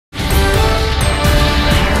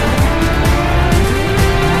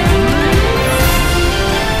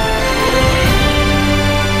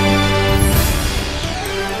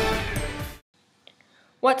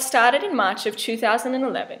What started in March of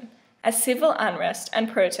 2011 as civil unrest and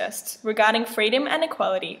protests regarding freedom and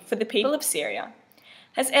equality for the people of Syria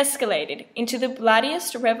has escalated into the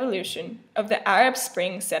bloodiest revolution of the Arab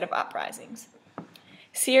Spring set of uprisings.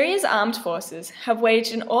 Syria's armed forces have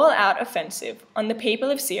waged an all-out offensive on the people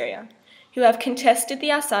of Syria who have contested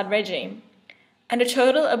the Assad regime, and a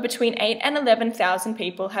total of between 8,000 and 11,000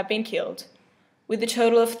 people have been killed, with a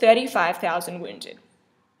total of 35,000 wounded.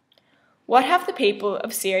 What have the people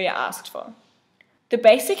of Syria asked for? The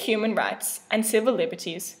basic human rights and civil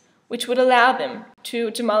liberties which would allow them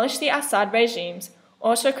to demolish the Assad regime's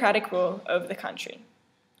autocratic rule over the country.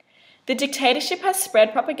 The dictatorship has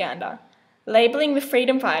spread propaganda, labeling the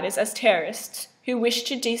freedom fighters as terrorists who wish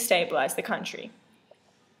to destabilize the country.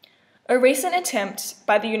 A recent attempt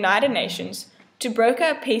by the United Nations to broker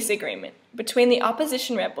a peace agreement between the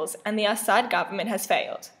opposition rebels and the Assad government has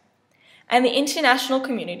failed, and the international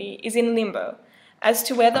community is in limbo as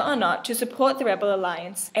to whether or not to support the rebel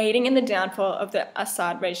alliance aiding in the downfall of the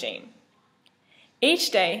Assad regime. Each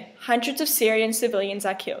day, hundreds of Syrian civilians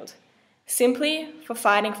are killed, simply for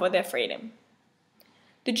fighting for their freedom.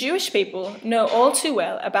 The Jewish people know all too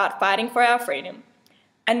well about fighting for our freedom,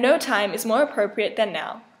 and no time is more appropriate than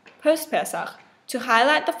now, post-Pesach, to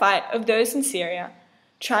highlight the fight of those in Syria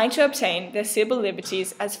trying to obtain their civil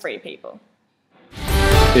liberties as free people.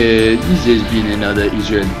 This has been another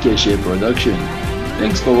Israel Keshe production.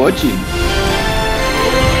 Thanks for watching.